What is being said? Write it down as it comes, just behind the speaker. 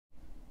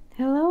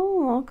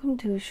welcome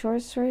to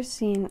Short Story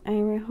Scene. I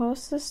am your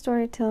host, the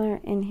storyteller,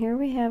 and here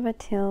we have a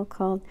tale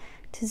called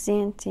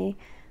Zante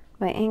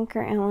by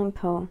Edgar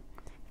Allan.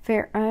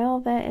 Fair isle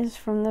that is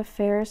from the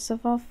fairest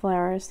of all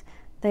flowers,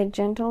 thy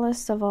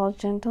gentlest of all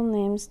gentle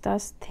names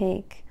dost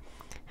take.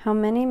 How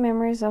many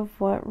memories of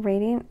what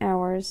radiant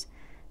hours,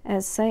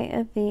 at sight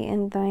of thee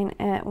in thine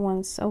at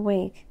once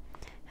awake!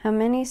 How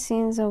many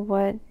scenes of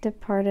what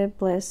departed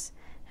bliss,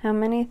 how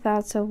many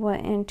thoughts of what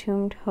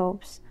entombed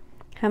hopes!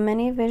 How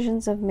many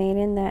visions of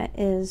maiden that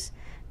is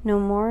no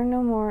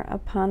more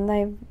upon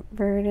thy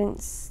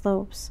verdant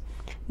slopes!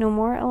 No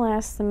more,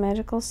 alas, the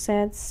magical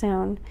sad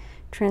sound,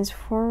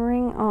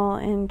 transforming all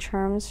in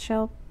charms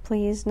shall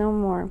please no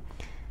more.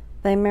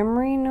 Thy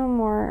memory no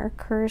more,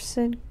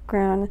 accursed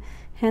ground,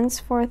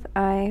 henceforth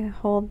I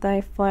hold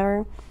thy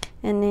flower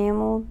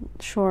enameled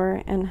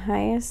shore, and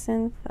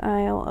hyacinth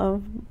isle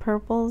of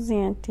purple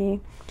Zante,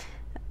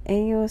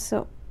 ellos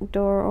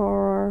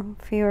d'oro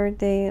fior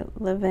de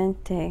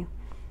Levante.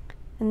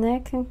 And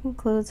that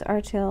concludes our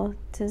tale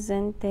to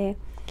Zante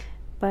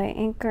by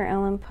Edgar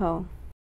Allan Poe.